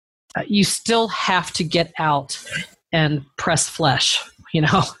you still have to get out and press flesh.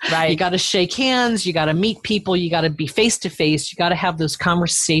 Right. You got to shake hands, you got to meet people, you got to be face to face, you got to have those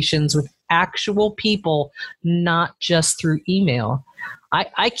conversations with actual people, not just through email.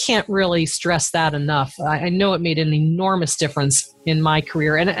 I can't really stress that enough. I know it made an enormous difference in my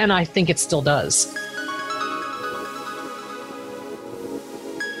career, and I think it still does.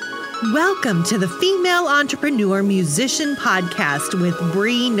 Welcome to the Female Entrepreneur Musician Podcast with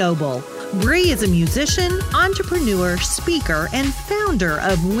Bree Noble. Bree is a musician, entrepreneur, speaker, and founder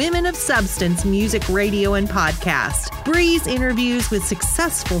of Women of Substance Music Radio and Podcast. Bree's interviews with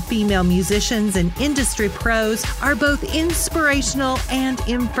successful female musicians and industry pros are both inspirational and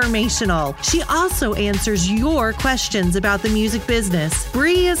informational. She also answers your questions about the music business.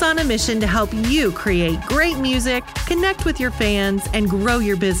 Bree is on a mission to help you create great music, connect with your fans, and grow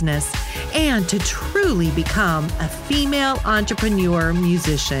your business, and to truly become a female entrepreneur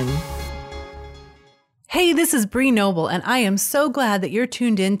musician. Hey, this is Bree Noble, and I am so glad that you're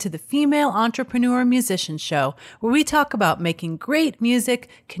tuned in to the Female Entrepreneur Musician Show, where we talk about making great music,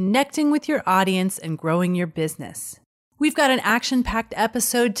 connecting with your audience, and growing your business. We've got an action-packed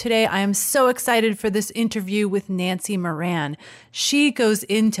episode today. I am so excited for this interview with Nancy Moran. She goes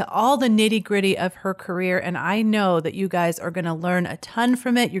into all the nitty-gritty of her career, and I know that you guys are going to learn a ton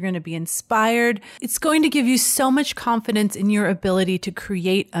from it. You're going to be inspired. It's going to give you so much confidence in your ability to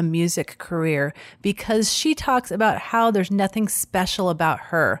create a music career, because she talks about how there's nothing special about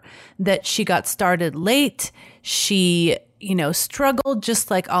her, that she got started late. She struggled just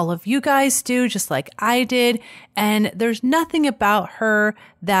like all of you guys do, just like I did. And there's nothing about her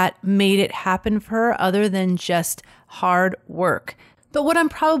that made it happen for her other than just hard work. But what I'm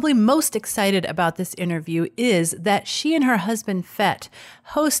probably most excited about this interview is that she and her husband, Fet,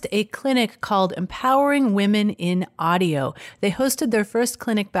 host a clinic called Empowering Women in Audio. They hosted their first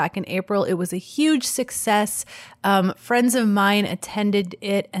clinic back in April. It was a huge success. Friends of mine attended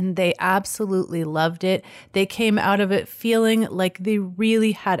it and they absolutely loved it. They came out of it feeling like they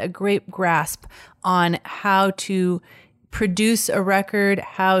really had a great grasp on how to produce a record,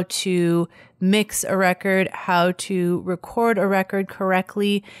 how to mix a record, how to record a record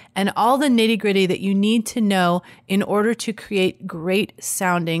correctly, and all the nitty-gritty that you need to know in order to create great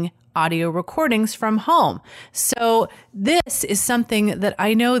sounding audio recordings from home. So this is something that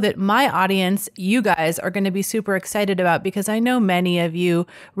I know that my audience, you guys, are going to be super excited about, because I know many of you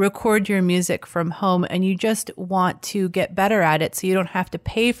record your music from home and you just want to get better at it so you don't have to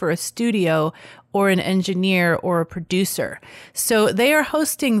pay for a studio or an engineer or a producer. So they are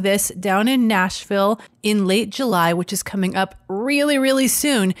hosting this down in Nashville in late July, which is coming up really, really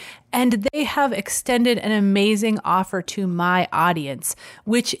soon. And they have extended an amazing offer to my audience,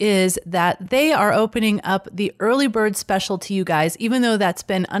 which is that they are opening up the early bird special to you guys, even though that's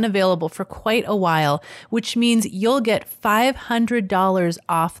been unavailable for quite a while, which means you'll get $500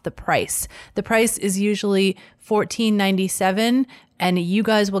 off the price. The price is usually $14.97. And you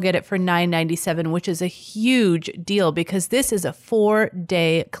guys will get it for $9.97, which is a huge deal because this is a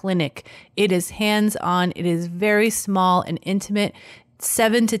 4-day clinic. It is hands-on. It is very small and intimate.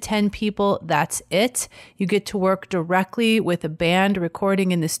 7 to 10 people, that's it. You get to work directly with a band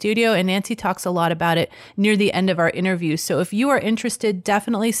recording in the studio, and Nancy talks a lot about it near the end of our interview. So if you are interested,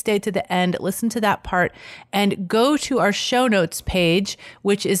 definitely stay to the end, listen to that part, and go to our show notes page,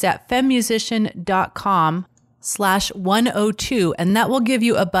 which is at FEM102, and that will give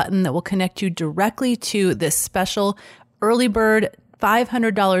you a button that will connect you directly to this special early bird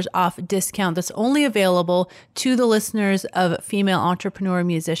 $500 off discount that's only available to the listeners of Female Entrepreneur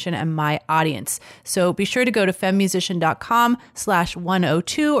Musician and my audience. So be sure to go to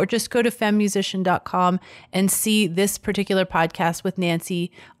femmusician.com/102 or just go to femmusician.com and see this particular podcast with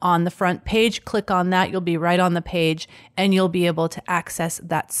Nancy on the front page. Click on that. You'll be right on the page and you'll be able to access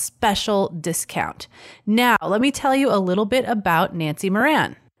that special discount. Now, let me tell you a little bit about Nancy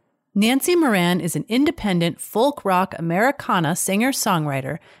Moran. Nancy Moran is an independent folk rock Americana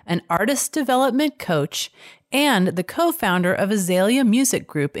singer-songwriter, an artist development coach, and the co-founder of Azalea Music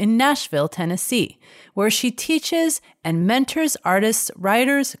Group in Nashville, Tennessee, where she teaches and mentors artists,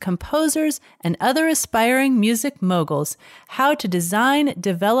 writers, composers, and other aspiring music moguls how to design,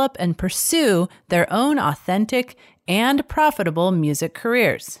 develop, and pursue their own authentic and profitable music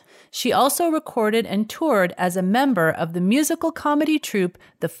careers. She also recorded and toured as a member of the musical comedy troupe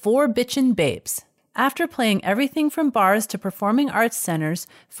The Four Bitchin' Babes. After playing everything from bars to performing arts centers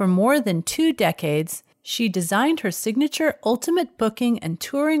for more than 2 decades, she designed her signature ultimate booking and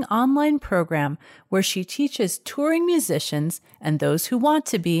touring online program where she teaches touring musicians and those who want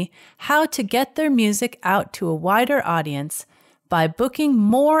to be how to get their music out to a wider audience, by booking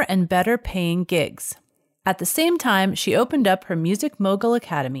more and better paying gigs. At the same time, she opened up her Music Mogul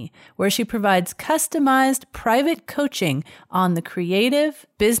Academy, where she provides customized private coaching on the creative,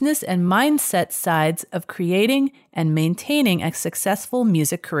 business, and mindset sides of creating and maintaining a successful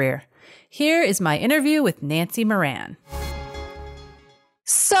music career. Here is my interview with Nancy Moran.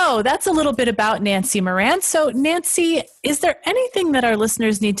 So that's a little bit about Nancy Moran. So Nancy, is there anything that our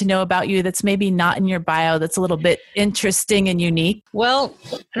listeners need to know about you that's maybe not in your bio that's a little bit interesting and unique? Well,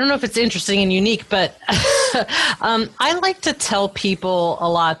 I don't know if it's interesting and unique, but I like to tell people a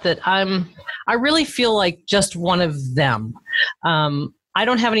lot that I really feel like just one of them. I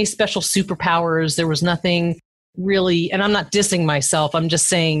don't have any special superpowers. There was nothing really, and I'm not dissing myself. I'm just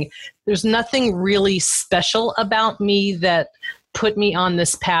saying there's nothing really special about me that put me on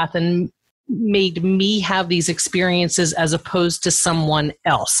this path and made me have these experiences as opposed to someone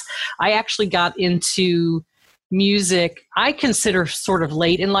else. I actually got into music, I consider sort of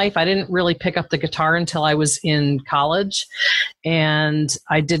late in life. I didn't really pick up the guitar until I was in college, and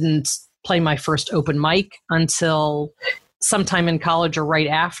I didn't play my first open mic until sometime in college or right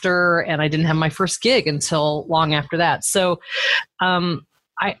after, and I didn't have my first gig until long after that. So and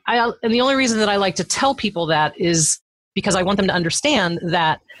the only reason that I like to tell people that is because I want them to understand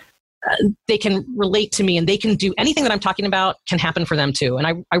that they can relate to me and they can do anything that I'm talking about can happen for them too. And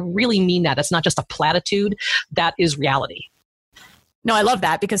I really mean that. That's not just a platitude. That is reality. No, I love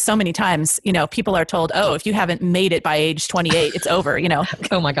that because so many times, people are told, oh, if you haven't made it by age 28, it's over,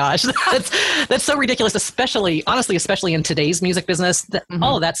 Oh my gosh. That's so ridiculous, especially in today's music business.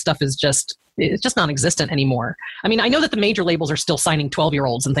 All of that stuff is just non-existent anymore. I mean, I know that the major labels are still signing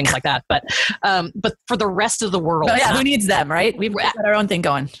 12-year-olds and things like that, but for the rest of the world. Oh, yeah, who needs them, right? We've got our own thing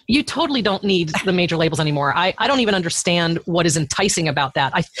going. You totally don't need the major labels anymore. I don't even understand what is enticing about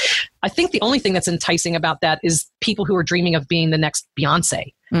that. I think the only thing that's enticing about that is people who are dreaming of being the next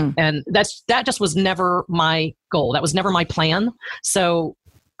Beyonce. And that just was never my goal. That was never my plan. So,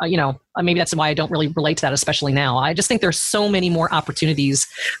 maybe that's why I don't really relate to that, especially now. I just think there's so many more opportunities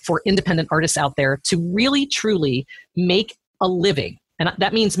for independent artists out there to really, truly make a living. And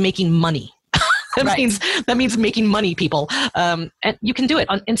that means making money. That means making money, people. And you can do it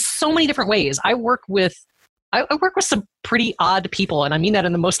in so many different ways. I work with some pretty odd people, and I mean that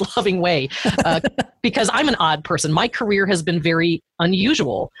in the most loving way, because I'm an odd person. My career has been very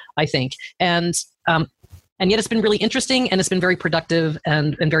unusual, I think. And yet it's been really interesting, and it's been very productive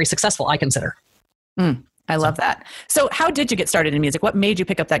and very successful, I consider. I love that. So how did you get started in music? What made you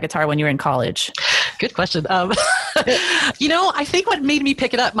pick up that guitar when you were in college? Good question. I think what made me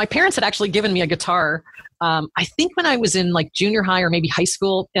pick it up, my parents had actually given me a guitar, I think when I was in like junior high or maybe high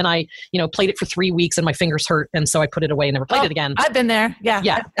school, and I, played it for 3 weeks and my fingers hurt. And so I put it away and never played it again. I've been there.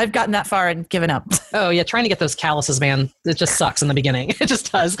 Yeah. I've gotten that far and given up. Oh yeah. Trying to get those calluses, man. It just sucks in the beginning. It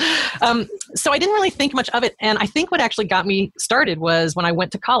just does. So I didn't really think much of it. And I think what actually got me started was when I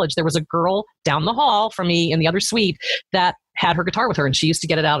went to college, there was a girl down the hall from me in the other suite that had her guitar with her, and she used to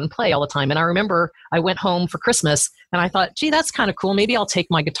get it out and play all the time. And I remember I went home for Christmas and I thought, gee, that's kind of cool. Maybe I'll take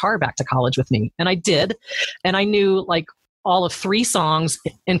my guitar back to college with me. And I did. And I knew like all of 3 songs,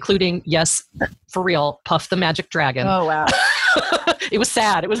 including, yes, for real, Puff the Magic Dragon. Oh, wow. It was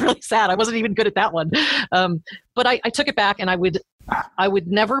sad. It was really sad. I wasn't even good at that one. But I took it back, and I would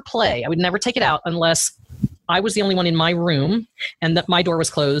never play. I would never take it out unless I was the only one in my room and that my door was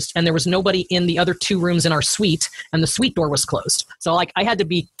closed, and there was nobody in the other 2 rooms in our suite, and the suite door was closed. So like I had to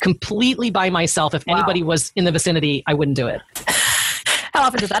be completely by myself. If anybody was in the vicinity, I wouldn't do it. How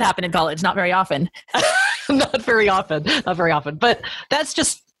often does that happen in college? Not very often. Not very often. Not very often. But that's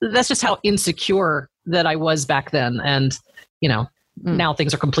just how insecure that I was back then. And, now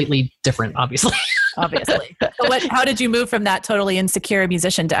things are completely different, obviously. Obviously. So how did you move from that totally insecure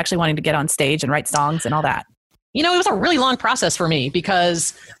musician to actually wanting to get on stage and write songs and all that? It was a really long process for me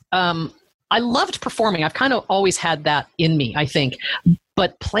because I loved performing. I've kind of always had that in me, I think.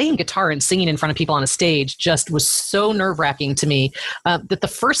 But playing guitar and singing in front of people on a stage just was so nerve-wracking to me that the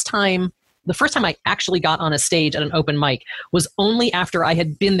first time I actually got on a stage at an open mic was only after I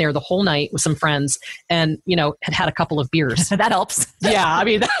had been there the whole night with some friends and, had a couple of beers. That helps. Yeah. I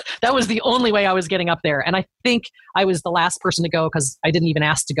mean, that was the only way I was getting up there. And I think I was the last person to go because I didn't even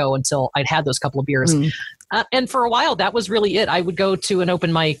ask to go until I'd had those couple of beers. And for a while, that was really it. I would go to an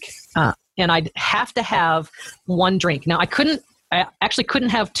open mic and I'd have to have 1 drink. Now, I actually couldn't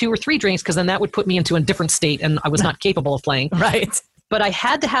have 2 or 3 drinks because then that would put me into a different state and I was not capable of playing. Right. But I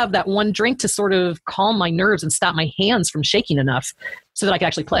had to have that 1 drink to sort of calm my nerves and stop my hands from shaking enough so that I could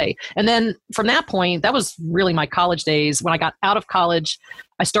actually play. And then from that point, that was really my college days. When I got out of college,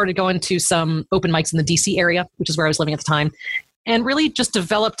 I started going to some open mics in the DC area, which is where I was living at the time. and really just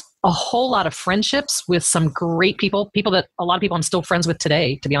developed a whole lot of friendships with some great people that a lot of people I'm still friends with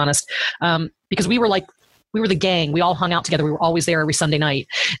today, to be honest, because we were the gang. We all hung out together. We were always there every Sunday night.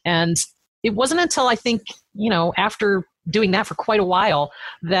 And it wasn't until I think, after doing that for quite a while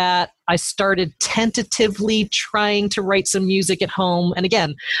that I started tentatively trying to write some music at home. And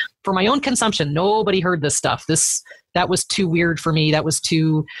again, for my own consumption, nobody heard this stuff. That was too weird for me. That was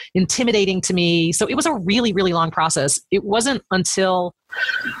too intimidating to me. So it was a really, really long process. It wasn't until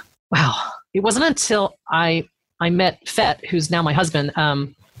I met Fet, who's now my husband.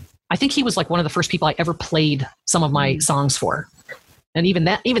 I think he was like one of the first people I ever played some of my songs for. And even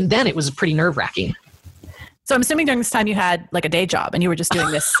then it was pretty nerve-wracking. So I'm assuming during this time you had like a day job and you were just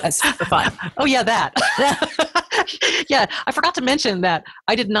doing this for fun. Oh yeah, that. Yeah, I forgot to mention that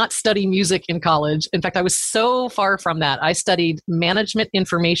I did not study music in college. In fact, I was so far from that. I studied management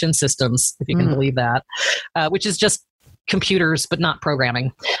information systems, if you can believe that, which is just computers, but not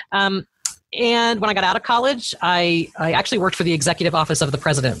programming. And when I got out of college, I actually worked for the executive office of the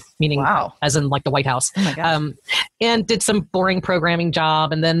president, meaning as in like the White House, and did some boring programming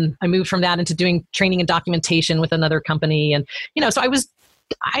job. And then I moved from that into doing training and documentation with another company. And, so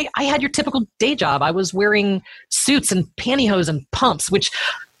I had your typical day job. I was wearing suits and pantyhose and pumps, which,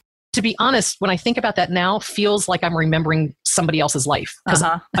 to be honest, when I think about that now, feels like I'm remembering somebody else's life because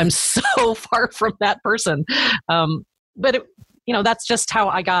I'm so far from that person. But that's just how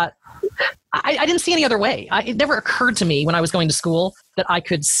I got. I didn't see any other way. It never occurred to me when I was going to school that I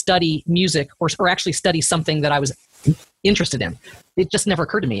could study music or actually study something that I was interested in. It just never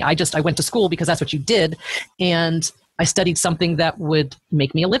occurred to me. I went to school because that's what you did. And I studied something that would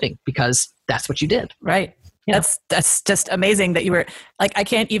make me a living because that's what you did. Right. Yeah. That's just amazing that you were like, I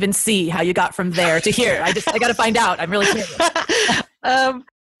can't even see how you got from there to here. I got to find out. I'm really curious.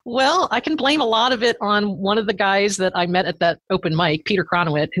 Well, I can blame a lot of it on one of the guys that I met at that open mic, Peter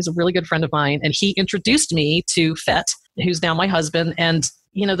Cronowit, who's a really good friend of mine. And he introduced me to Fet, who's now my husband. And,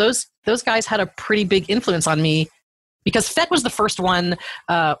 those guys had a pretty big influence on me because Fet was the first one,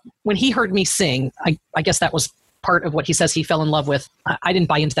 when he heard me sing, I guess that was part of what he says he fell in love with. I didn't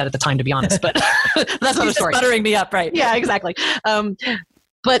buy into that at the time, to be honest, but that's another story. Just buttering me up, right? Yeah, exactly.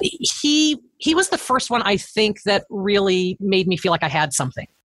 But he was the first one, I think, that really made me feel like I had something.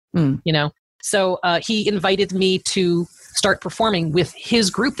 So he invited me to start performing with his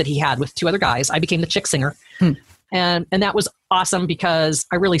group that he had with two other guys. I became the chick singer. And that was awesome because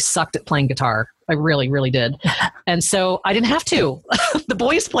I really sucked at playing guitar. I really, really did. And so I didn't have to. The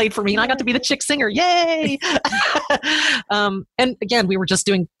boys played for me and I got to be the chick singer. Yay! And again, we were just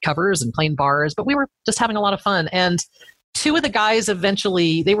doing covers and playing bars, but we were just having a lot of fun. And two of the guys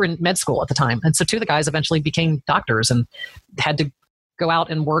eventually, they were in med school at the time. And so two of the guys eventually became doctors and had to go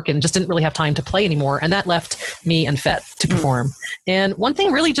out and work and just didn't really have time to play anymore. And that left me and Fet to perform. And one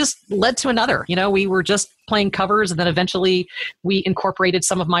thing really just led to another. We were just playing covers and then eventually we incorporated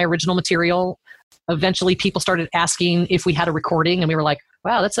some of my original material. Eventually people started asking if we had a recording and we were like,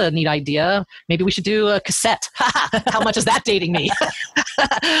 wow, that's a neat idea. Maybe we should do a cassette. How much is that dating me?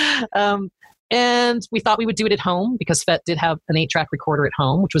 And we thought we would do it at home because Fet did have an 8-track recorder at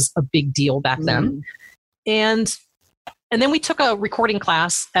home, which was a big deal back then. And then we took a recording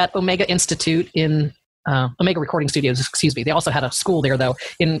class at Omega Institute in Omega Recording Studios, excuse me. They also had a school there, though,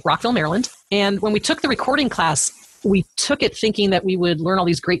 in Rockville, Maryland. And when we took the recording class, we took it thinking that we would learn all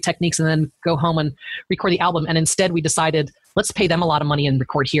these great techniques and then go home and record the album. And instead, we decided, let's pay them a lot of money and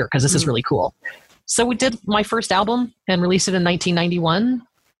record here because this is really cool. So we did my first album and released it in 1991.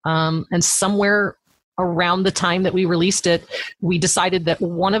 And somewhere around the time that we released it, we decided that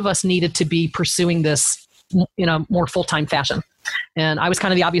one of us needed to be pursuing this in a more full-time fashion. And I was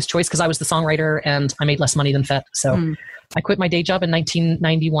kind of the obvious choice because I was the songwriter and I made less money than Fet. So I quit my day job in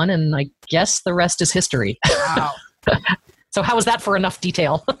 1991 and I guess the rest is history. Wow. So how was that for enough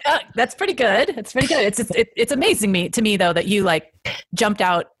detail? That's pretty good. It's pretty good. It's amazing to me though, that you like jumped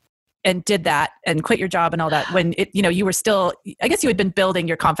out and did that and quit your job and all that when you were still, I guess you had been building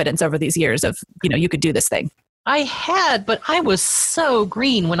your confidence over these years of, you could do this thing. I had, but I was so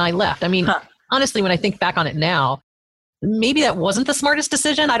green when I left. I mean, honestly, when I think back on it now, maybe that wasn't the smartest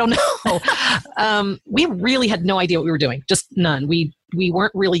decision. I don't know. We really had no idea what we were doing. Just none. We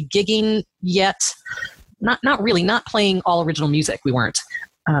weren't really gigging yet. Not really, not playing all original music. We weren't.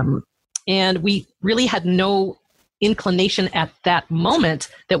 And we really had no inclination at that moment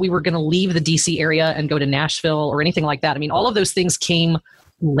that we were going to leave the DC area and go to Nashville or anything like that. I mean, all of those things came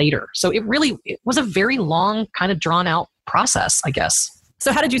later. So it was a very long, kind of drawn out process, I guess.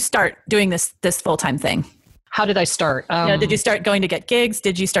 So how did you start doing this full-time thing? How did I start? Did you start going to get gigs?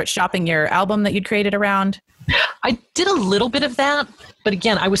 Did you start shopping your album that you'd created around? I did a little bit of that, but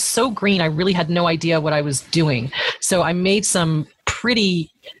again, I was so green, I really had no idea what I was doing. So I made some pretty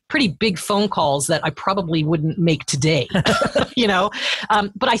big phone calls that I probably wouldn't make today,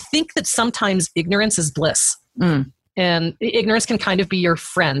 But I think that sometimes ignorance is bliss. Mm. And ignorance can kind of be your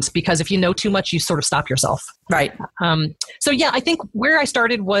friend, because if you know too much, you sort of stop yourself. Right. So yeah, I think where I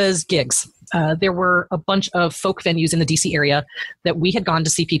started was gigs. There were a bunch of folk venues in the DC area that we had gone to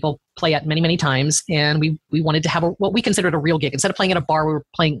see people play at many, many times. And we wanted to have what we considered a real gig. Instead of playing at a bar, we were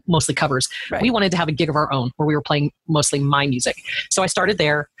playing mostly covers. Right. We wanted to have a gig of our own where we were playing mostly my music. So I started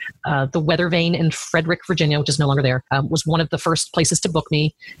there. The Weather Vane in Frederick, Virginia, which is no longer there, was one of the first places to book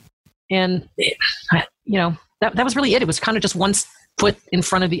me. And, that was really it. It was kind of just one foot in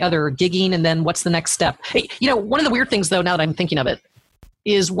front of the other, gigging, and then what's the next step? Hey, one of the weird things, though, now that I'm thinking of it,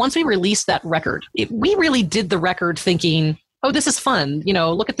 is once we released that record, we really did the record thinking, oh, this is fun.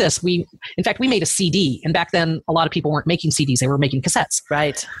 Look at this. In fact, we made a CD. And back then, a lot of people weren't making CDs. They were making cassettes.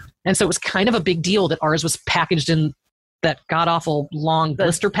 Right. And so it was kind of a big deal that ours was packaged in that god-awful long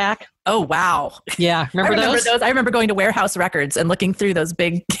blister pack. Oh, wow. Yeah. Remember those? I remember going to Warehouse Records and looking through those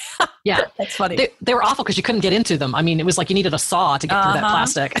big... Yeah. That's funny. They were awful because you couldn't get into them. I mean, it was like you needed a saw to get through that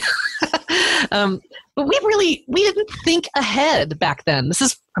plastic. But we didn't think ahead back then.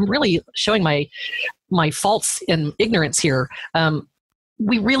 I'm really showing my faults in ignorance here.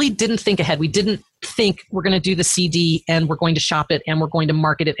 We really didn't think ahead. We didn't think we're going to do the CD and we're going to shop it and we're going to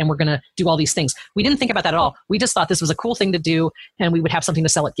market it and we're going to do all these things. We didn't think about that at all. We just thought this was a cool thing to do and we would have something to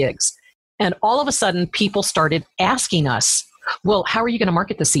sell at gigs. And all of a sudden, people started asking us, well, how are you going to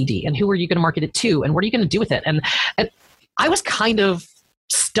market the CD? And who are you going to market it to? And what are you going to do with it? And I was kind of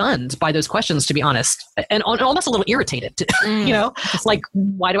stunned by those questions, to be honest, and almost a little irritated, like,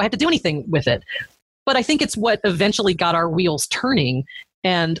 why do I have to do anything with it? But I think it's what eventually got our wheels turning.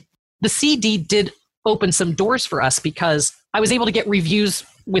 And the CD did open some doors for us because I was able to get reviews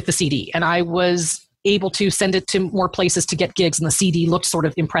with the CD and I was able to send it to more places to get gigs, and the CD looked sort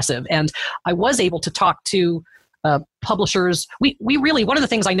of impressive. And I was able to talk to publishers. We really, one of the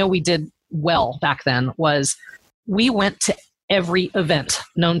things I know we did well back then was we went to every event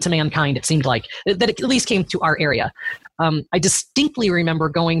known to mankind, it seemed like, that at least came to our area. I distinctly remember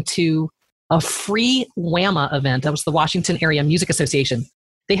going to a free WAMA event. That was the Washington Area Music Association.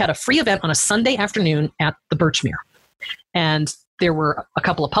 They had a free event on a Sunday afternoon at the Birchmere. And there were a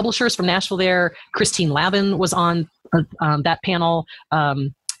couple of publishers from Nashville there. Christine Lavin was on that panel.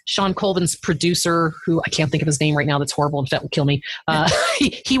 Sean Colvin's producer, who I can't think of his name right now, that's horrible and Fett will kill me.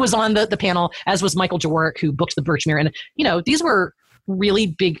 He was on the panel, as was Michael Jaworek, who booked the Birchmere. And, these were really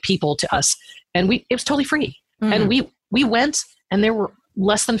big people to us. And it was totally free. Mm. And we went, and there were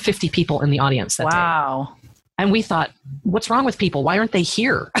less than 50 people in the audience that day. And we thought, what's wrong with people? Why aren't they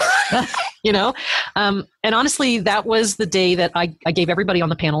here? And honestly, that was the day that I gave everybody on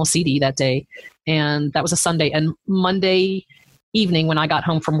the panel a CD that day. And that was a Sunday. And Monday evening, when I got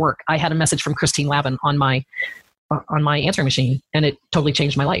home from work, I had a message from Christine Lavin on my answering machine, and it totally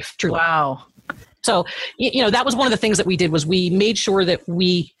changed my life, truly. Wow. So, that was one of the things that we did, was we made sure that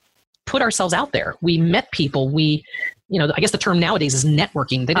we put ourselves out there. We met people. I guess the term nowadays is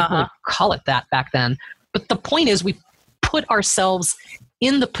networking. They didn't really call it that back then. But the point is, we put ourselves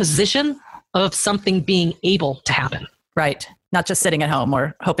in the position of something being able to happen. Right. Not just sitting at home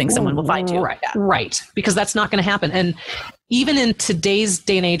or hoping someone will find you. Right. Yeah. Right. Because that's not going to happen. And even in today's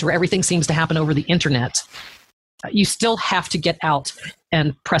day and age where everything seems to happen over the internet, you still have to get out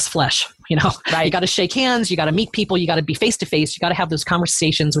and press flesh. Right. You got to shake hands. You got to meet people. You got to be face to face. You got to have those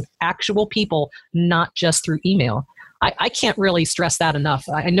conversations with actual people, not just through email. I can't really stress that enough.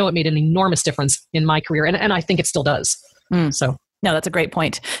 I know it made an enormous difference in my career, and I think it still does. So. No, that's a great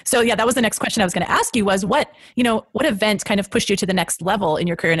point. So yeah, that was the next question I was going to ask you was what event kind of pushed you to the next level in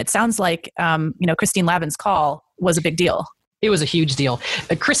your career? And it sounds like, Christine Lavin's call was a big deal. It was a huge deal.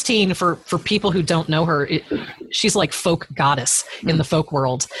 Christine, for people who don't know her, she's like folk goddess in the folk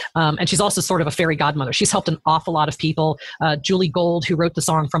world. And she's also sort of a fairy godmother. She's helped an awful lot of people. Julie Gold, who wrote the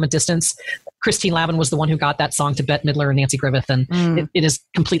song From a Distance. Christine Lavin was the one who got that song to Bette Midler and Nancy Griffith. And it has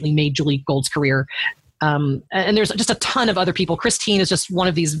completely made Julie Gold's career. And there's just a ton of other people. Christine is just one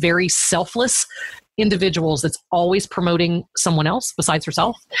of these very selfless individuals that's always promoting someone else besides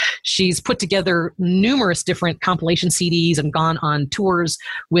herself. She's put together numerous different compilation CDs and gone on tours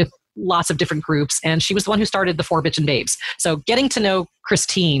with lots of different groups. And she was the one who started the Four Bitchin' Babes. So getting to know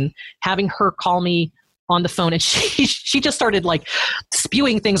Christine, having her call me on the phone, and she just started like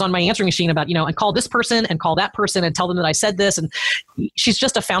spewing things on my answering machine about, and call this person and call that person and tell them that I said this. And she's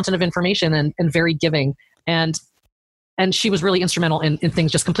just a fountain of information and very giving. And she was really instrumental in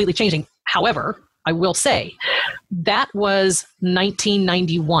things just completely changing. However, I will say that was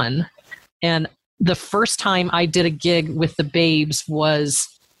 1991. And the first time I did a gig with the Babes was,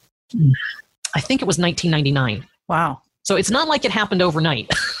 I think it was 1999. Wow. So it's not like it happened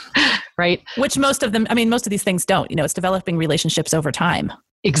overnight, right? Which most of these things don't. It's developing relationships over time.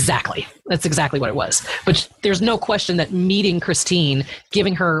 Exactly. That's exactly what it was. But there's no question that meeting Christine,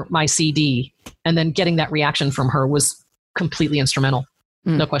 giving her my CD, and then getting that reaction from her was completely instrumental.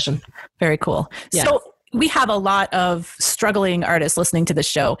 No question. Very cool. Yeah. So we have a lot of struggling artists listening to this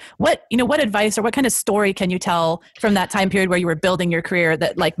show. What advice or what kind of story can you tell from that time period where you were building your career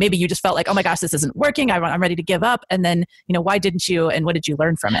that like maybe you just felt like, oh my gosh, this isn't working. I'm ready to give up. And then, why didn't you and what did you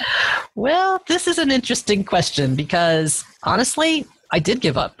learn from it? Well, this is an interesting question because honestly, I did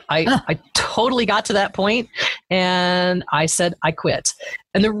give up. I totally got to that point and I said, I quit.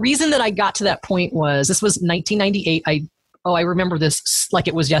 And the reason that I got to that point was this was 1998. I remember this like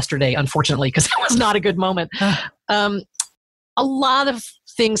it was yesterday, unfortunately, because it was not a good moment. A lot of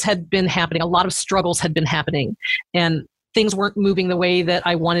things had been happening. A lot of struggles had been happening. And things weren't moving the way that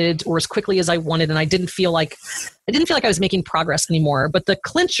I wanted or as quickly as I wanted. And I didn't feel like I was making progress anymore. But the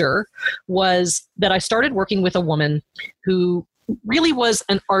clincher was that I started working with a woman who really was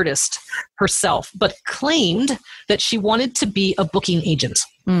an artist herself, but claimed that she wanted to be a booking agent.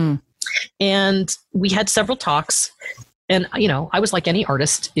 And we had several talks. And, I was like any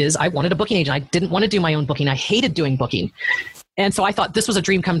artist is, I wanted a booking agent. I didn't want to do my own booking. I hated doing booking. And so I thought this was a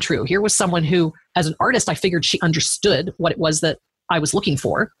dream come true. Here was someone who, as an artist, I figured she understood what it was that I was looking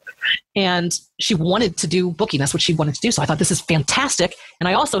for. And she wanted to do booking. That's what she wanted to do. So I thought this is fantastic. And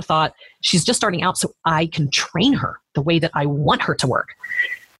I also thought she's just starting out so I can train her the way that I want her to work.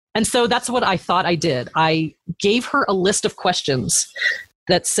 And so that's what I thought I did. I gave her a list of questions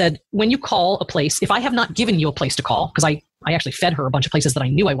that said, when you call a place, if I have not given you a place to call, because I actually fed her a bunch of places that I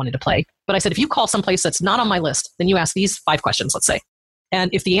knew I wanted to play. But I said, if you call someplace that's not on my list, then you ask these 5 questions, let's say.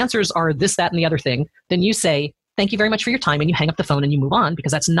 And if the answers are this, that, and the other thing, then you say, thank you very much for your time. And you hang up the phone and you move on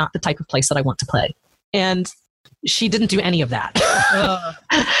because that's not the type of place that I want to play. And she didn't do any of that.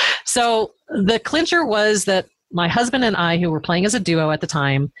 So the clincher was that my husband and I, who were playing as a duo at the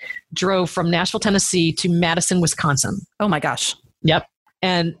time, drove from Nashville, Tennessee to Madison, Wisconsin. Oh my gosh. Yep.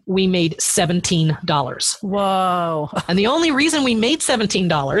 And we made $17. Whoa. And the only reason we made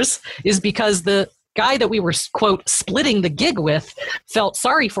 $17 is because the guy that we were, quote, splitting the gig with felt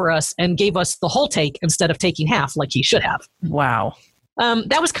sorry for us and gave us the whole take instead of taking half like he should have. Wow.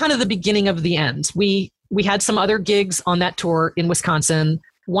 That was kind of the beginning of the end. We had some other gigs on that tour in Wisconsin,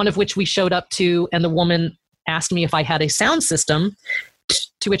 one of which we showed up to, and the woman asked me if I had a sound system,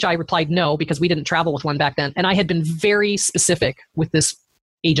 to which I replied no, because we didn't travel with one back then. And I had been very specific with this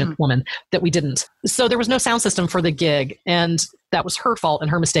agent woman that we didn't. So there was no sound system for the gig, and that was her fault and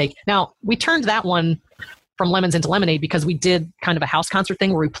her mistake. Now, we turned that one from lemons into lemonade because we did kind of a house concert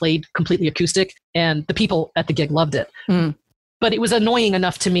thing where we played completely acoustic, and the people at the gig loved it. But it was annoying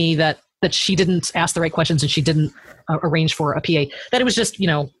enough to me that she didn't ask the right questions and she didn't arrange for a PA, that it was just,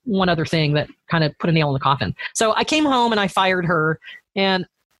 one other thing that kind of put a nail in the coffin. So I came home and I fired her. And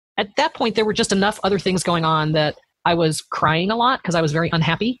at that point, there were just enough other things going on that I was crying a lot because I was very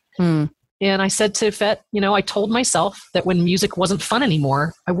unhappy. And I said to FET, I told myself that when music wasn't fun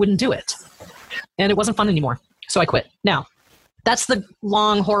anymore, I wouldn't do it. And it wasn't fun anymore. So I quit. Now, that's the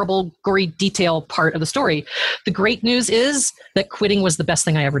long, horrible, gory detail part of the story. The great news is that quitting was the best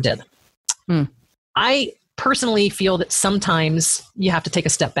thing I ever did. I personally feel that sometimes you have to take a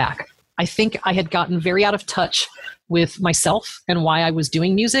step back. I think I had gotten very out of touch with myself and why I was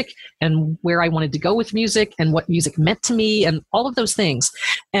doing music and where I wanted to go with music and what music meant to me and all of those things.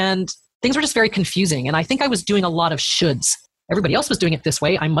 And things were just very confusing. And I think I was doing a lot of shoulds. Everybody else was doing it this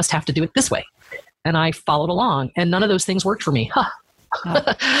way. I must have to do it this way. And I followed along, and none of those things worked for me.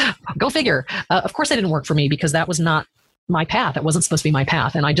 Go figure. Of course, it didn't work for me because that was not my path. It wasn't supposed to be my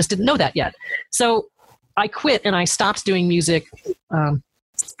path. And I just didn't know that yet. So I quit and I stopped doing music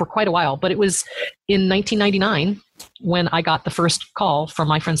for quite a while. But it was in 1999 when I got the first call from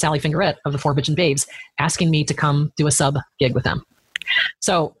my friend Sally Fingerette of the Four Bitchin' Babes asking me to come do a sub gig with them.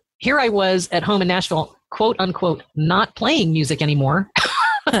 So here I was at home in Nashville, quote unquote, not playing music anymore.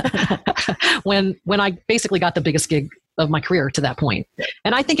 when I basically got the biggest gig of my career to that point.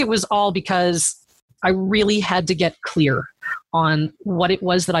 And I think it was all because I really had to get clear on what it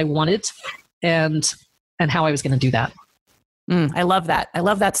was that I wanted and how I was going to do that. I love that. I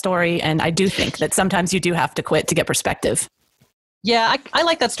love that story. And I do think that sometimes you do have to quit to get perspective. Yeah, I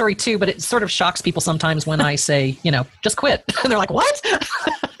like that story too, but it sort of shocks people sometimes when I say, just quit. And they're like, what?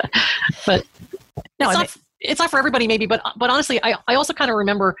 But no, it's not for everybody maybe, but honestly, I also kind of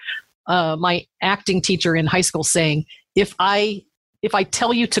remember my acting teacher in high school saying, if I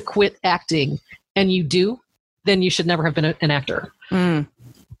tell you to quit acting and you do, then you should never have been an actor. And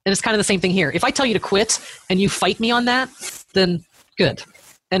it's kind of the same thing here. If I tell you to quit and you fight me on that, then good.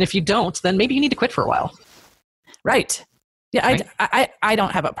 And if you don't, then maybe you need to quit for a while. Right. Yeah, right? I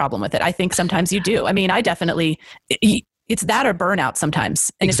don't have a problem with it. I think sometimes you do. I mean, I definitely, it's that or burnout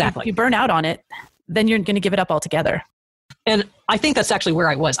sometimes. And exactly. If you burn out on it, then you're going to give it up altogether. And I think that's actually where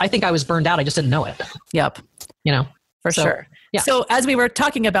I was. I think I was burned out. I just didn't know it. Yep. For sure. Yeah. So as we were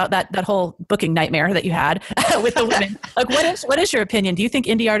talking about that whole booking nightmare that you had with the women, like what is your opinion? Do you think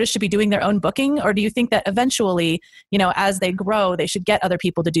indie artists should be doing their own booking, or do you think that eventually, as they grow, they should get other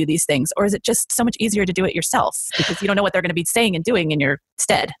people to do these things? Or is it just so much easier to do it yourself because you don't know what they're going to be saying and doing in your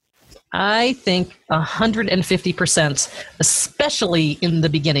stead? I think 150%, especially in the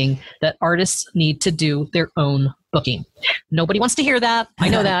beginning, that artists need to do their own booking. Nobody wants to hear that. I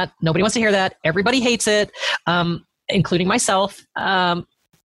know that. Nobody wants to hear that. Everybody hates it. Including myself.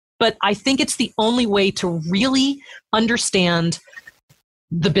 But I think it's the only way to really understand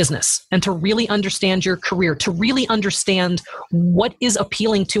the business and to really understand your career, to really understand what is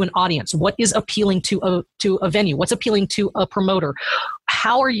appealing to an audience, what is appealing to a venue, what's appealing to a promoter.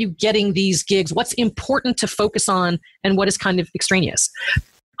 How are you getting these gigs? What's important to focus on and what is kind of extraneous?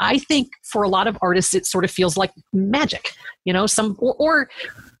 I think for a lot of artists, it sort of feels like magic,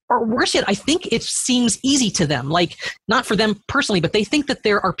 or worse yet, I think it seems easy to them, like not for them personally, but they think that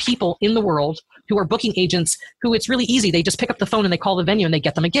there are people in the world who are booking agents who it's really easy. They just pick up the phone and they call the venue and they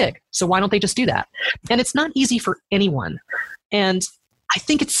get them a gig. So why don't they just do that? And it's not easy for anyone. And I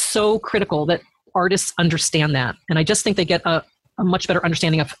think it's so critical that artists understand that. And I just think they get a much better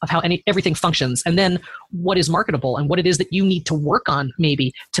understanding of how everything functions, and then what is marketable and what it is that you need to work on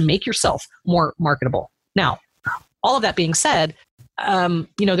maybe to make yourself more marketable. Now, all of that being said,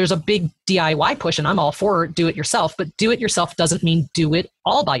 there's a big DIY push, and I'm all for do it yourself, but do it yourself doesn't mean do it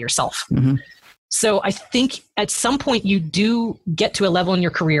all by yourself. Mm-hmm. So I think at some point you do get to a level in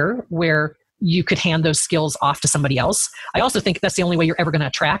your career where you could hand those skills off to somebody else. I also think that's the only way you're ever going to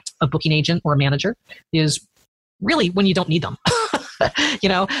attract a booking agent or a manager is really when you don't need them.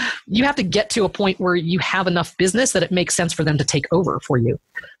 You have to get to a point where you have enough business that it makes sense for them to take over for you.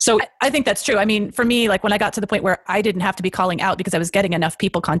 So I think that's true. I mean, for me, like when I got to the point where I didn't have to be calling out because I was getting enough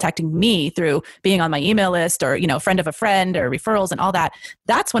people contacting me through being on my email list or, friend of a friend or referrals and all that,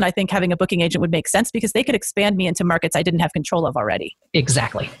 that's when I think having a booking agent would make sense because they could expand me into markets I didn't have control of already.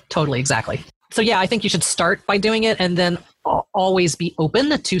 Exactly. Totally. Exactly. So yeah, I think you should start by doing it and then always be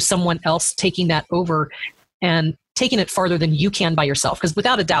open to someone else taking that over and taking it farther than you can by yourself. Because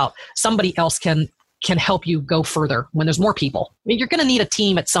without a doubt, somebody else can help you go further when there's more people. I mean, you're going to need a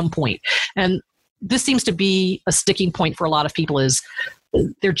team at some point. And this seems to be a sticking point for a lot of people is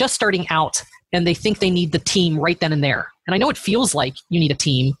they're just starting out and they think they need the team right then and there. And I know it feels like you need a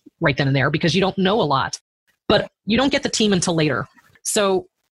team right then and there because you don't know a lot, but you don't get the team until later. So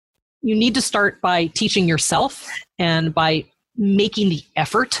you need to start by teaching yourself and by making the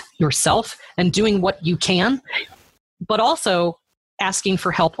effort yourself and doing what you can, but also asking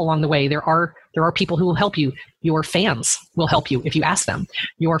for help along the way. There are people who will help you. Your fans will help you if you ask them.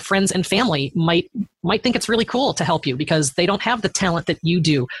 Your friends and family might think it's really cool to help you because they don't have the talent that you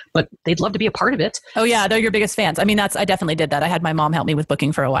do, but they'd love to be a part of it. Oh yeah, they're your biggest fans. I mean, I definitely did that. I had my mom help me with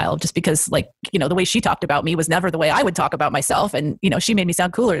booking for a while just because the way she talked about me was never the way I would talk about myself. And, she made me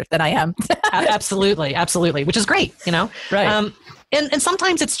sound cooler than I am. Absolutely. Absolutely. Which is great, Right. And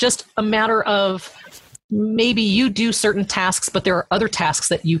sometimes it's just a matter of maybe you do certain tasks, but there are other tasks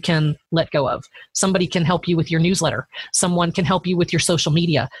that you can let go of. Somebody can help you with your newsletter. Someone can help you with your social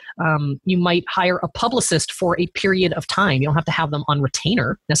media. You might hire a publicist for a period of time. You don't have to have them on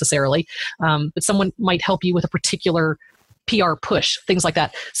retainer necessarily, but someone might help you with a particular PR push, things like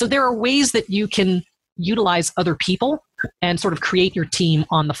that. So there are ways that you can utilize other people and sort of create your team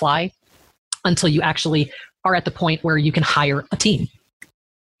on the fly until you actually are at the point where you can hire a team.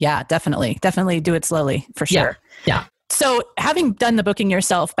 Yeah, definitely. Definitely do it slowly for sure. Yeah. So having done the booking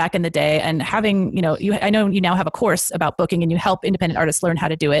yourself back in the day and having, I know you now have a course about booking and you help independent artists learn how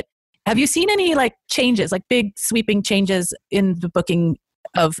to do it. Have you seen any changes, big sweeping changes in the booking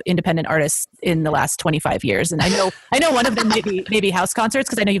of independent artists in the last 25 years? And I know one of them maybe house concerts,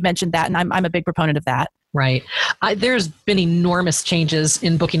 because I know you've mentioned that and I'm a big proponent of that. Right. There's been enormous changes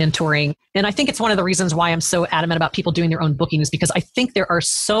in booking and touring. And I think it's one of the reasons why I'm so adamant about people doing their own booking is because I think there are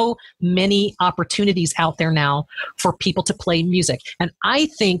so many opportunities out there now for people to play music. And I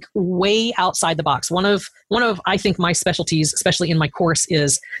think way outside the box, one of I think my specialties, especially in my course,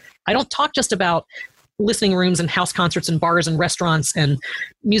 is I don't talk just about listening rooms and house concerts and bars and restaurants and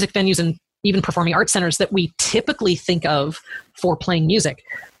music venues and even performing arts centers that we typically think of for playing music.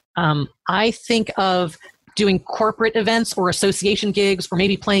 I think of doing corporate events or association gigs, or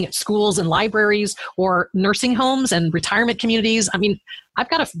maybe playing at schools and libraries or nursing homes and retirement communities. I mean, I've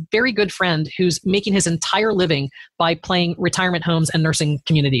got a very good friend who's making his entire living by playing retirement homes and nursing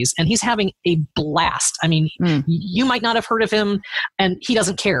communities, and he's having a blast. I mean, you might not have heard of him, and he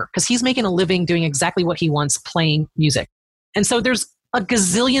doesn't care because he's making a living doing exactly what he wants, playing music. And so there's a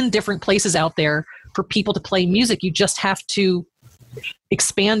gazillion different places out there for people to play music. You just have to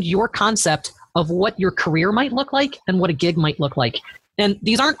expand your concept of what your career might look like and what a gig might look like. And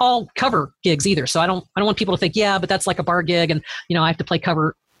these aren't all cover gigs either. So I don't want people to think, yeah, but that's like a bar gig and, I have to play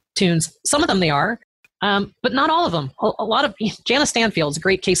cover tunes. Some of them they are, but not all of them. A lot of, Jana Stanfield is a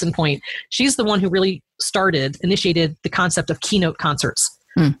great case in point. She's the one who really initiated the concept of keynote concerts.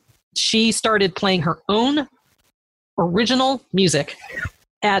 She started playing her own original music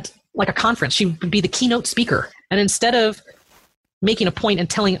at like a conference. She would be the keynote speaker. And instead of making a point and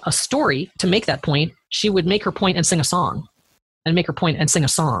telling a story to make that point, she would make her point and sing a song, and make her point and sing a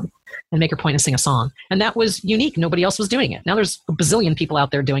song, and make her point and sing a song. And that was unique. Nobody else was doing it. Now there's a bazillion people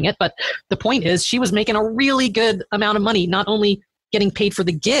out there doing it, but the point is she was making a really good amount of money, not only getting paid for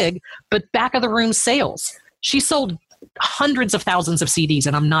the gig, but back of the room sales. She sold hundreds of thousands of CDs,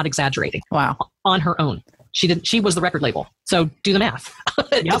 and I'm not exaggerating. Wow. On her own. She was the record label. So do the math.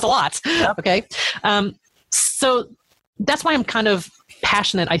 That's a lot. Yep. Okay. So that's why I'm kind of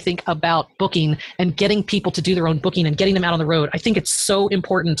passionate, I think, about booking and getting people to do their own booking and getting them out on the road. I think it's so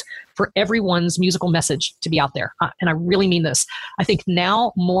important for everyone's musical message to be out there. And I really mean this. I think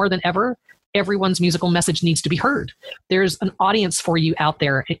now more than ever, everyone's musical message needs to be heard. There's an audience for you out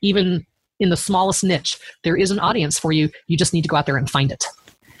there. Even in the smallest niche, there is an audience for you. You just need to go out there and find it.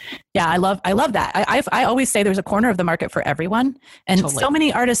 Yeah, I love that. I always say there's a corner of the market for everyone. And totally. So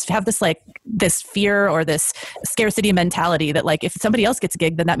many artists have this fear or this scarcity mentality that if somebody else gets a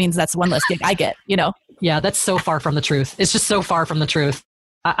gig, then that means that's one less gig I get, Yeah, that's so far from the truth. It's just so far from the truth.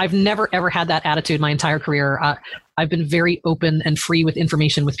 I've never, ever had that attitude my entire career. I've been very open and free with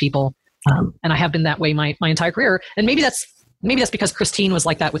information with people. And I have been that way my entire career. And maybe that's because Christine was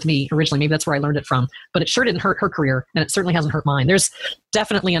like that with me originally. Maybe that's where I learned it from. But it sure didn't hurt her career, and it certainly hasn't hurt mine. There's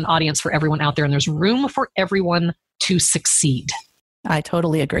definitely an audience for everyone out there, and there's room for everyone to succeed. I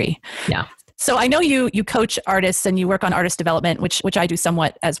totally agree. Yeah. So I know you coach artists and you work on artist development, which I do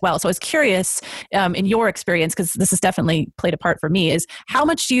somewhat as well. So I was curious, in your experience, because this has definitely played a part for me, is how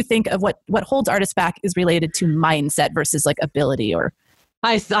much do you think of what holds artists back is related to mindset versus ability or...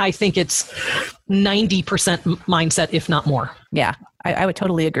 I think it's 90% mindset, if not more. Yeah, I would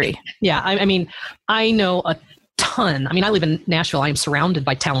totally agree. Yeah, I mean, I know a ton. I mean, I live in Nashville. I am surrounded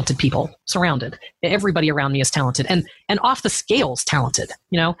by talented people. Surrounded. Everybody around me is talented and off the scales talented,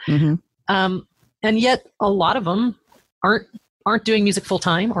 Mm-hmm. And yet a lot of them aren't doing music full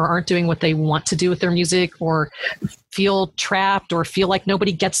time or aren't doing what they want to do with their music or feel trapped or feel like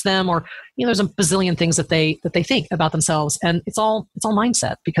nobody gets them or, there's a bazillion things that they think about themselves. And it's all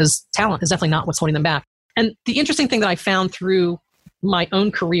mindset because talent is definitely not what's holding them back. And the interesting thing that I found through my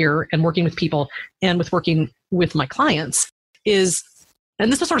own career and working with people and with working with my clients is,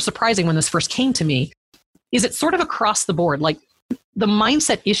 and this was sort of surprising when this first came to me, is it's sort of across the board, like the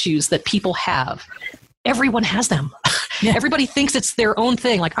mindset issues that people have, everyone has them. Yeah. Everybody thinks it's their own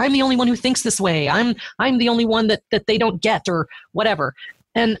thing. Like, I'm the only one who thinks this way. I'm the only one that they don't get or whatever.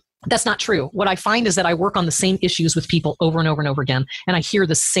 And that's not true. What I find is that I work on the same issues with people over and over and over again. And I hear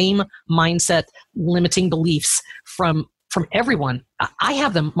the same mindset limiting beliefs from everyone. I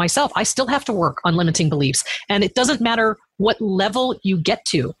have them myself. I still have to work on limiting beliefs. And it doesn't matter what level you get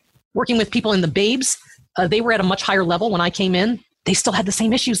to. Working with people in the Babes, they were at a much higher level when I came in. They still had the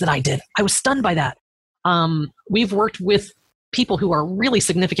same issues that I did. I was stunned by that. We've worked with people who are really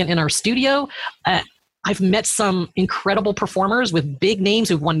significant in our studio. I've met some incredible performers with big names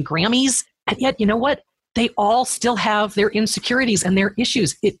who've won Grammys. And yet, you know what? They all still have their insecurities and their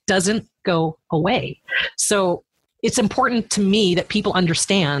issues. It doesn't go away. So it's important to me that people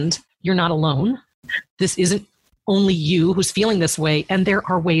understand you're not alone. This isn't only you who's feeling this way. And there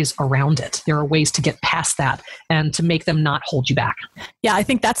are ways around it. There are ways to get past that and to make them not hold you back. Yeah, I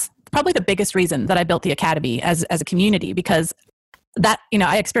think that's probably the biggest reason that I built the Academy as a community, because that,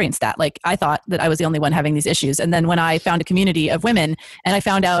 I experienced that. Like, I thought that I was the only one having these issues. And then when I found a community of women and I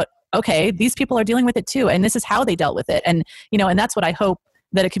found out, okay, these people are dealing with it too. And this is how they dealt with it. And, and that's what I hope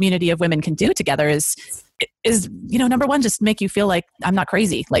that a community of women can do together is, number one, just make you feel like I'm not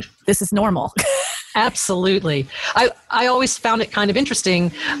crazy. Like, this is normal. Absolutely. I always found it kind of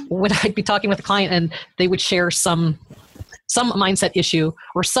interesting when I'd be talking with a client and they would share some mindset issue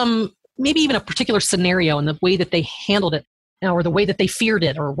or some, maybe even a particular scenario and the way that they handled it, or the way that they feared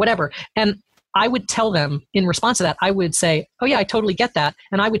it or whatever. And I would tell them in response to that, I would say, oh yeah, I totally get that.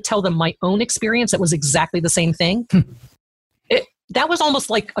 And I would tell them my own experience that was exactly the same thing. That was almost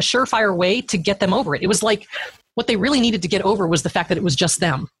like a surefire way to get them over it. It was like what they really needed to get over was the fact that it was just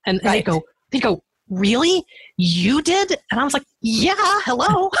them. And right. they'd go, really? You did? And I was like, yeah,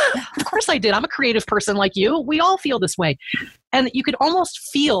 hello. Of course I did. I'm a creative person like you. We all feel this way. And you could almost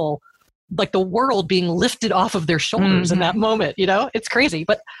feel like the world being lifted off of their shoulders in that moment. It's crazy,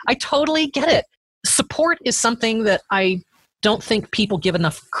 but I totally get it. Support is something that I don't think people give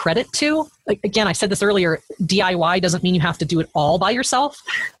enough credit to. Like, again, I said this earlier, DIY doesn't mean you have to do it all by yourself.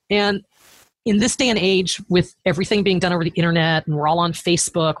 And in this day and age, with everything being done over the internet and we're all on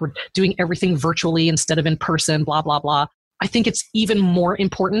Facebook, we're doing everything virtually instead of in person, blah, blah, blah. I think it's even more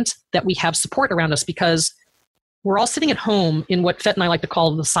important that we have support around us because we're all sitting at home in what Fet and I like to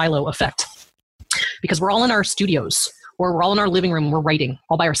call the silo effect. Because we're all in our studios or we're all in our living room, we're writing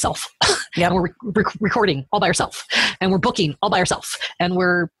all by ourselves. And we're recording all by ourselves. And we're booking all by ourselves. And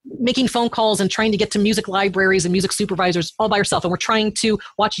we're making phone calls and trying to get to music libraries and music supervisors all by ourselves. And we're trying to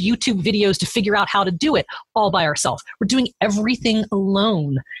watch YouTube videos to figure out how to do it all by ourselves. We're doing everything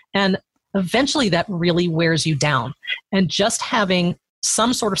alone. And eventually that really wears you down. And just having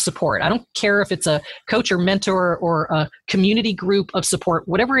some sort of support, I don't care if it's a coach or mentor or a community group of support,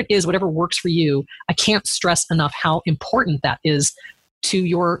 whatever it is, whatever works for you, I can't stress enough how important that is to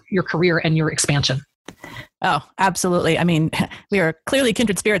your career and your expansion. Oh, absolutely. I mean, we are clearly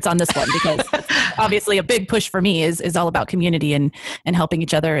kindred spirits on this one because obviously a big push for me is all about community and helping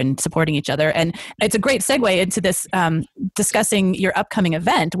each other and supporting each other. And it's a great segue into this discussing your upcoming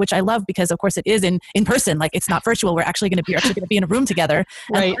event, which I love because of course it is in person, like it's not virtual. We're actually going to be in a room together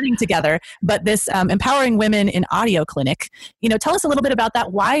and learning together. But this Empowering Women in Audio Clinic, tell us a little bit about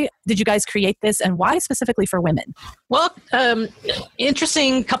that. Why did you guys create this and why specifically for women? Well,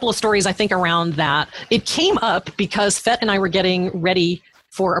 interesting couple of stories I think around that. It came up because Fet and I were getting ready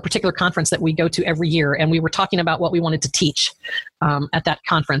for a particular conference that we go to every year, and we were talking about what we wanted to teach at that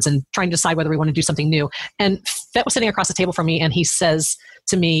conference and trying to decide whether we want to do something new. And Fet was sitting across the table from me, and he says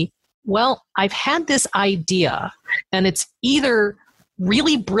to me, well, I've had this idea, and it's either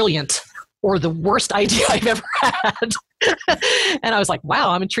really brilliant or the worst idea I've ever had. And I was like,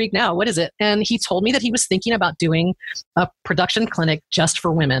 wow, I'm intrigued now. What is it? And he told me that he was thinking about doing a production clinic just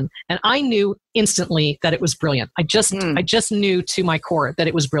for women. And I knew instantly that it was brilliant. I just knew to my core that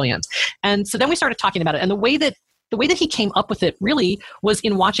it was brilliant. And so then we started talking about it. And the way that he came up with it really was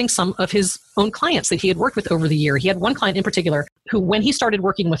in watching some of his own clients that he had worked with over the year. He had one client in particular who, when he started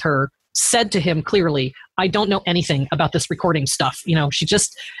working with her, said to him clearly, I don't know anything about this recording stuff.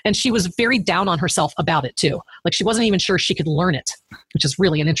 She was very down on herself about it too. Like she wasn't even sure she could learn it, which is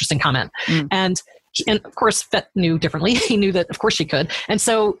really an interesting comment. And of course, Fet knew differently. He knew that of course she could. And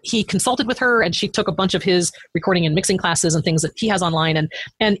so he consulted with her and she took a bunch of his recording and mixing classes and things that he has online.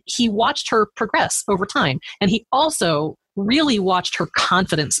 And he watched her progress over time. And he also really watched her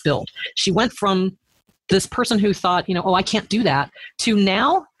confidence build. She went from this person who thought, oh, I can't do that, to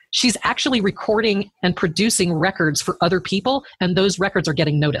now she's actually recording and producing records for other people, and those records are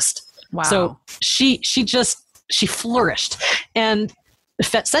getting noticed. Wow. So she flourished. And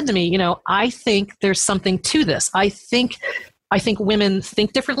Fet said to me, I think there's something to this. I think women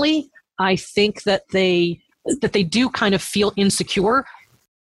think differently. I think that they do kind of feel insecure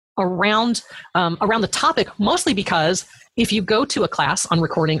around the topic, mostly because if you go to a class on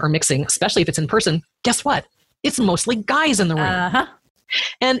recording or mixing, especially if it's in person, guess what? It's mostly guys in the room. Uh-huh.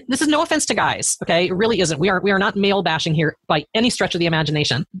 And this is no offense to guys, okay? It really isn't. We are not male bashing here by any stretch of the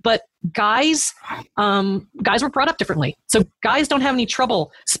imagination. But guys were brought up differently. So guys don't have any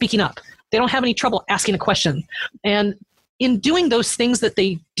trouble speaking up. They don't have any trouble asking a question. And in doing those things that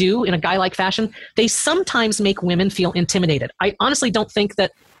they do in a guy-like fashion, they sometimes make women feel intimidated. I honestly don't think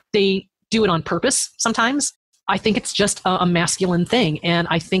that they do it on purpose sometimes. I think it's just a masculine thing. And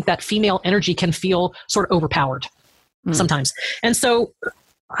I think that female energy can feel sort of overpowered sometimes. And so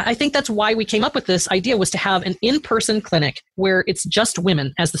I think that's why we came up with this idea, was to have an in-person clinic where it's just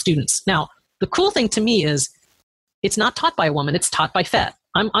women as the students. Now, the cool thing to me is it's not taught by a woman, it's taught by Fet.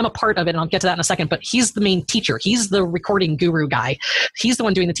 I'm a part of it, and I'll get to that in a second, but he's the main teacher. He's the recording guru guy. He's the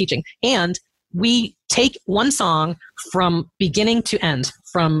one doing the teaching. And we take one song from beginning to end,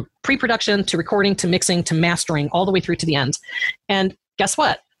 from pre-production to recording to mixing to mastering, all the way through to the end. And guess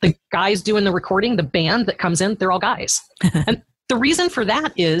what? The guys doing the recording, the band that comes in, they're all guys. And the reason for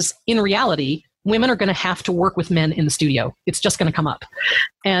that is, in reality, women are going to have to work with men in the studio. It's just going to come up.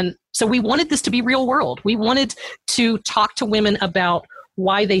 And so we wanted this to be real world. We wanted to talk to women about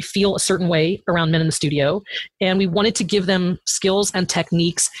why they feel a certain way around men in the studio. And we wanted to give them skills and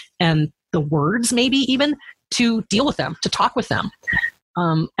techniques and the words, maybe even, to deal with them, to talk with them,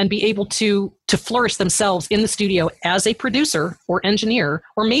 and be able to flourish themselves in the studio as a producer or engineer,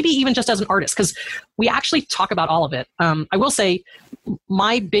 or maybe even just as an artist, because we actually talk about all of it. I will say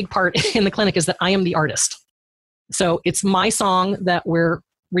my big part in the clinic is that I am the artist. So it's my song that we're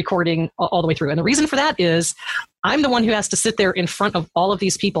recording all the way through. And the reason for that is I'm the one who has to sit there in front of all of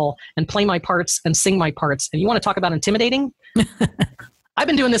these people and play my parts and sing my parts. And you want to talk about intimidating? I've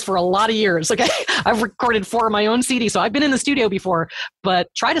been doing this for a lot of years. Okay, I've recorded 4 of my own CDs, so I've been in the studio before.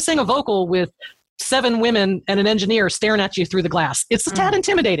 But try to sing a vocal with 7 women and an engineer staring at you through the glass. It's a tad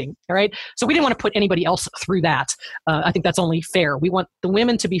intimidating, all right? So we didn't want to put anybody else through that. I think that's only fair. We want the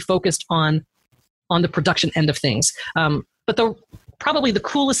women to be focused on the production end of things. But probably the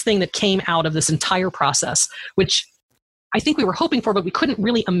coolest thing that came out of this entire process, which I think we were hoping for, but we couldn't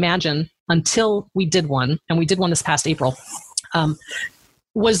really imagine until we did one, and we did one this past April,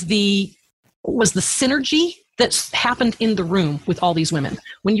 was the synergy that's happened in the room with all these women.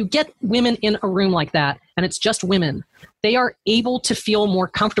 When you get women in a room like that, and it's just women, they are able to feel more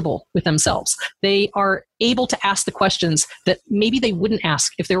comfortable with themselves. They are able to ask the questions that maybe they wouldn't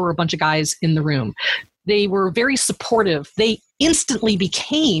ask if there were a bunch of guys in the room. They were very supportive. They instantly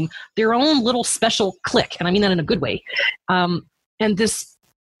became their own little special clique, and I mean that in a good way. And this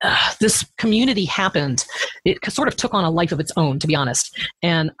community happened. It sort of took on a life of its own, to be honest.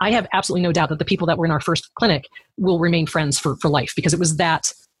 And I have absolutely no doubt that the people that were in our first clinic will remain friends for life, because it was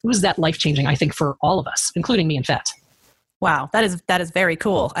that life-changing, I think, for all of us, including me and Fett. Wow, that is very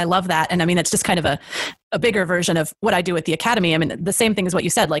cool. I love that. And I mean, it's just kind of a bigger version of what I do at the Academy. I mean, the same thing as what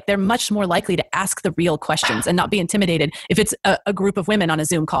you said, like they're much more likely to ask the real questions and not be intimidated if it's a group of women on a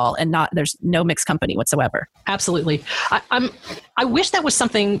Zoom call and there's no mixed company whatsoever. Absolutely. I wish that was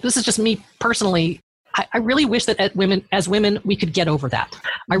something, this is just me personally, I really wish that as women, we could get over that.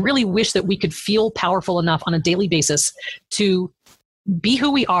 I really wish that we could feel powerful enough on a daily basis to be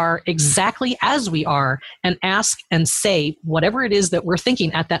who we are exactly as we are and ask and say whatever it is that we're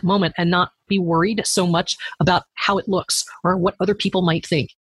thinking at that moment, and not be worried so much about how it looks or what other people might think.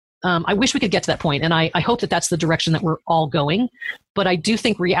 I wish we could get to that point, and I hope that that's the direction that we're all going. But I do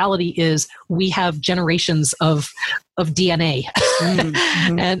think reality is we have generations of DNA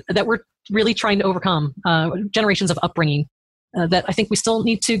and that we're really trying to overcome, generations of upbringing that I think we still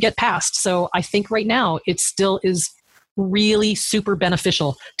need to get past. So I think right now it still is really super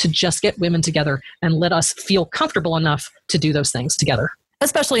beneficial to just get women together and let us feel comfortable enough to do those things together.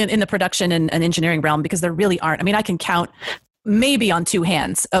 Especially in the production and engineering realm, because there really aren't. I mean, I can count maybe on 2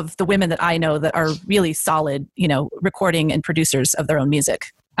 hands of the women that I know that are really solid, recording and producers of their own music.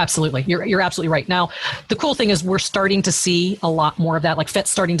 Absolutely. You're absolutely right. Now, the cool thing is we're starting to see a lot more of that. Like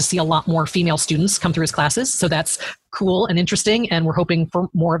Fett's starting to see a lot more female students come through his classes. So that's cool and interesting. And we're hoping for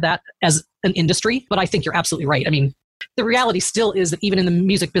more of that as an industry. But I think you're absolutely right. I mean, the reality still is that even in the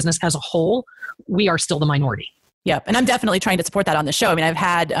music business as a whole, we are still the minority. Yep. And I'm definitely trying to support that on the show. I mean, I've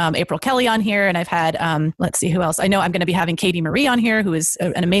had April Kelly on here, and I've had, let's see who else. I know I'm going to be having Katie Marie on here, who is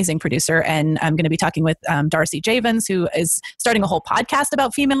an amazing producer. And I'm going to be talking with Darcy Javins, who is starting a whole podcast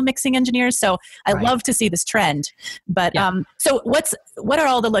about female mixing engineers. So I love to see this trend. But so what are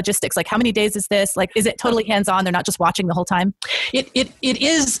all the logistics? Like, how many days is this? Like, is it totally hands-on? They're not just watching the whole time? It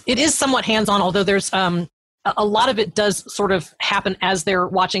is somewhat hands-on, although there's a lot of it does sort of happen as they're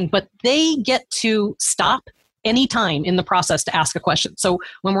watching, but they get to stop any time in the process to ask a question. So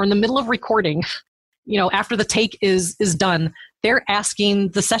when we're in the middle of recording, after the take is done, they're asking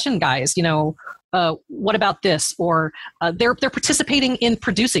the session guys, what about this? Or they're participating in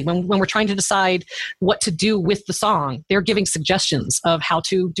producing when we're trying to decide what to do with the song. They're giving suggestions of how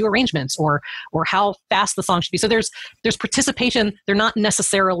to do arrangements or how fast the song should be. So there's participation. They're not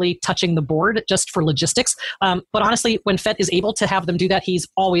necessarily touching the board just for logistics. But honestly, when Fett is able to have them do that, he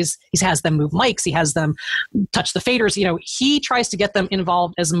has them move mics. He has them touch the faders. He tries to get them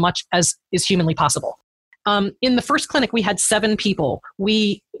involved as much as is humanly possible. In the first clinic, we had 7 people.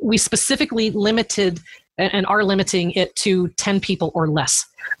 We specifically limited and are limiting it to 10 people or less,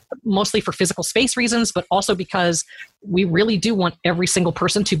 mostly for physical space reasons, but also because we really do want every single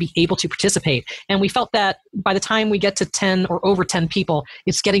person to be able to participate. And we felt that by the time we get to 10 or over 10 people,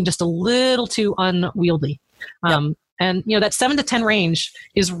 it's getting just a little too unwieldy. Yep. And that 7 to 10 range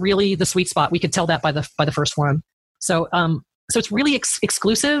is really the sweet spot. We could tell that by the first one. So it's really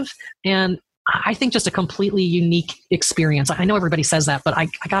exclusive, and I think just a completely unique experience. I know everybody says that, but I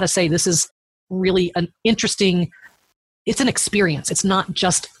got to say, this is really an interesting, it's an experience. It's not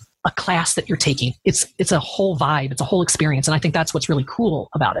just a class that you're taking. It's a whole vibe. It's a whole experience. And I think that's what's really cool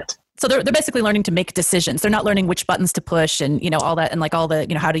about it. So they're basically learning to make decisions. They're not learning which buttons to push and, all that, and like all the,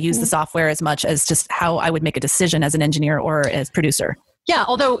 how to use the software as much as just how I would make a decision as an engineer or as producer. Yeah,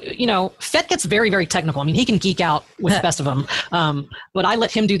 although, FET gets very, very technical. I mean, he can geek out with the best of them, but I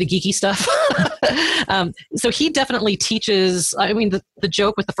let him do the geeky stuff. So he definitely teaches. I mean, the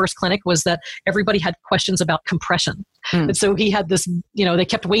joke with the first clinic was that everybody had questions about compression. And so he had this, they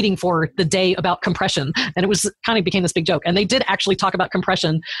kept waiting for the day about compression, and it was kind of became this big joke. And they did actually talk about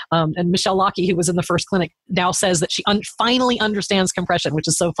compression. And Michelle Lockie, who was in the first clinic, now says that she finally understands compression, which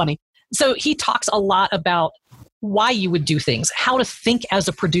is so funny. So he talks a lot about why you would do things, how to think as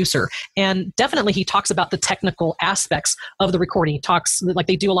a producer. And definitely he talks about the technical aspects of the recording. He talks, like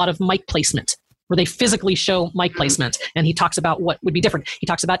they do a lot of mic placement, where they physically show mic placement. And he talks about what would be different. He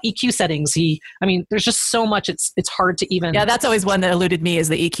talks about EQ settings. There's just so much, it's hard to even. Yeah, that's always one that eluded me is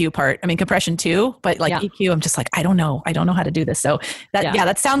the EQ part. I mean, compression too, but EQ, I'm just like, I don't know how to do this. So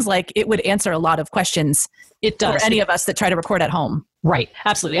that sounds like it would answer a lot of questions. It does. For any of us that try to record at home. Right.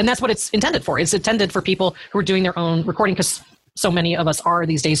 Absolutely. And that's what it's intended for. It's intended for people who are doing their own recording, because so many of us are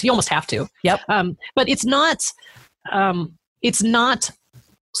these days. You almost have to. Yep. But it's not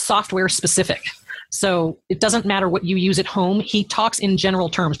software specific. So it doesn't matter what you use at home. He talks in general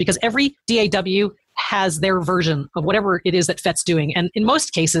terms because every DAW has their version of whatever it is that FET's doing. And in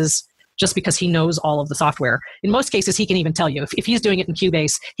most cases, just because he knows all of the software, in most cases, he can even tell you. If he's doing it in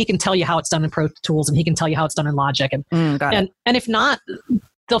Cubase, he can tell you how it's done in Pro Tools, and he can tell you how it's done in Logic. And if not,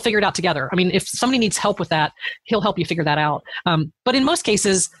 they'll figure it out together. I mean, if somebody needs help with that, he'll help you figure that out. But in most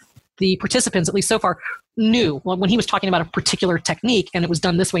cases, the participants, at least so far, knew when he was talking about a particular technique and it was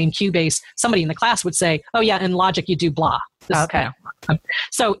done this way in Cubase, somebody in the class would say, oh yeah, in Logic you do blah. Okay.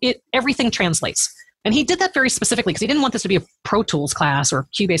 So everything translates. And he did that very specifically because he didn't want this to be a Pro Tools class or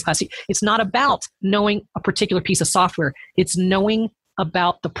Cubase class. It's not about knowing a particular piece of software. It's knowing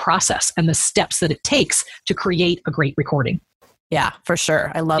about the process and the steps that it takes to create a great recording. Yeah, for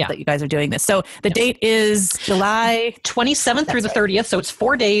sure. I love that you guys are doing this. So the date is July 27th through the 30th. So it's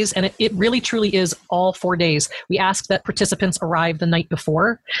 4 days, and it really, truly is all 4 days. We ask that participants arrive the night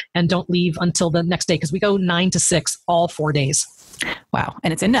before and don't leave until the next day, because we go 9 to 6 all 4 days. Wow.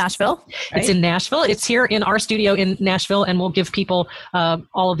 And it's in Nashville, right? It's in Nashville. It's here in our studio in Nashville, and we'll give people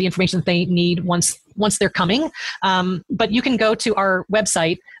all of the information that they need once they're coming. But you can go to our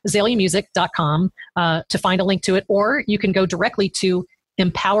website, azaleamusic.com, to find a link to it, or you can go directly to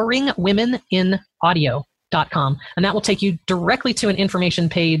empoweringwomeninaudio.com, and that will take you directly to an information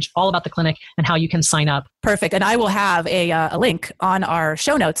page all about the clinic and how you can sign up. Perfect. And I will have a link on our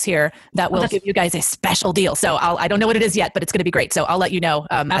show notes here that will give you guys a special deal. So I don't know what it is yet, but it's going to be great. So I'll let you know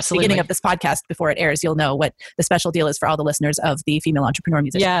at the beginning of this podcast before it airs. You'll know what the special deal is for all the listeners of the Female Entrepreneur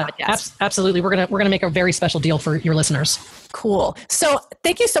Musician podcast. Absolutely. We're gonna make a very special deal for your listeners. Cool. So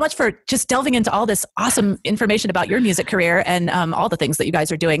thank you so much for just delving into all this awesome information about your music career and all the things that you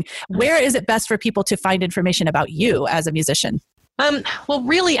guys are doing. Where is it best for people to find information about you as a musician? Well,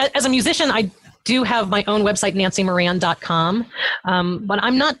 really, as a musician, I do have my own website, nancymoran.com, but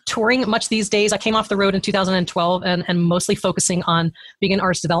I'm not touring much these days. I came off the road in 2012 and mostly focusing on being an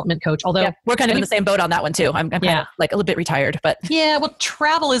artist development coach. Although we're kind of in the same boat on that one too. I'm kind of like a little bit retired, but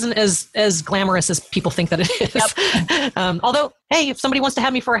travel isn't as glamorous as people think that it is. Yep. Although, hey, if somebody wants to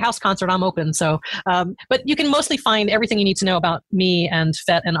have me for a house concert, I'm open. So, but you can mostly find everything you need to know about me and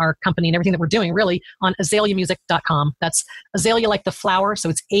FET and our company and everything that we're doing really on azaleamusic.com. That's Azalea like the flower. So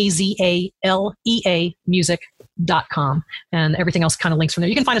it's AZALEA music.com, and everything else kind of links from there.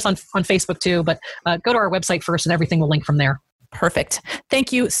 You can find us on Facebook too, but go to our website first and everything will link from there. Perfect.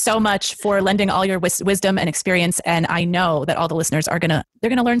 Thank you so much for lending all your wisdom and experience. And I know that all the listeners they're going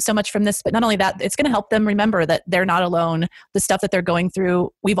to learn so much from this, but not only that, it's going to help them remember that they're not alone. The stuff that they're going through,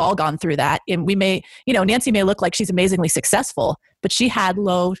 we've all gone through that. And we may, Nancy may look like she's amazingly successful, but she had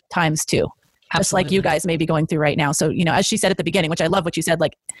low times too. Absolutely. Just like you guys may be going through right now. So, as she said at the beginning, which I love what you said,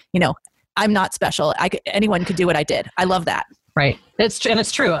 like, I'm not special. Anyone could do what I did. I love that. Right. It's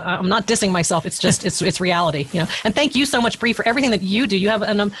true. I'm not dissing myself. It's just, it's reality, and thank you so much, Bree, for everything that you do. You have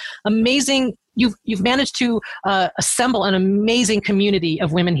an amazing, you've managed to assemble an amazing community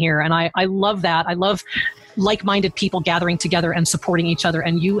of women here. And I love that. I love like-minded people gathering together and supporting each other.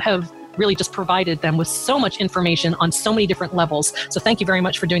 And you have really just provided them with so much information on so many different levels. So thank you very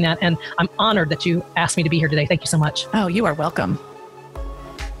much for doing that. And I'm honored that you asked me to be here today. Thank you so much. Oh, you are welcome.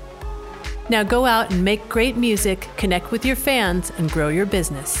 Now go out and make great music, connect with your fans, and grow your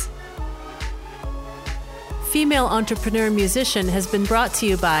business. Female Entrepreneur Musician has been brought to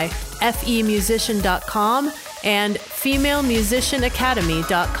you by FEM102.com and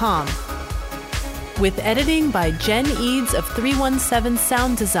FemaleMusicianAcademy.com. With editing by Jen Eads of 317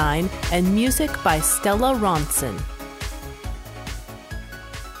 Sound Design and music by Stella Ronson.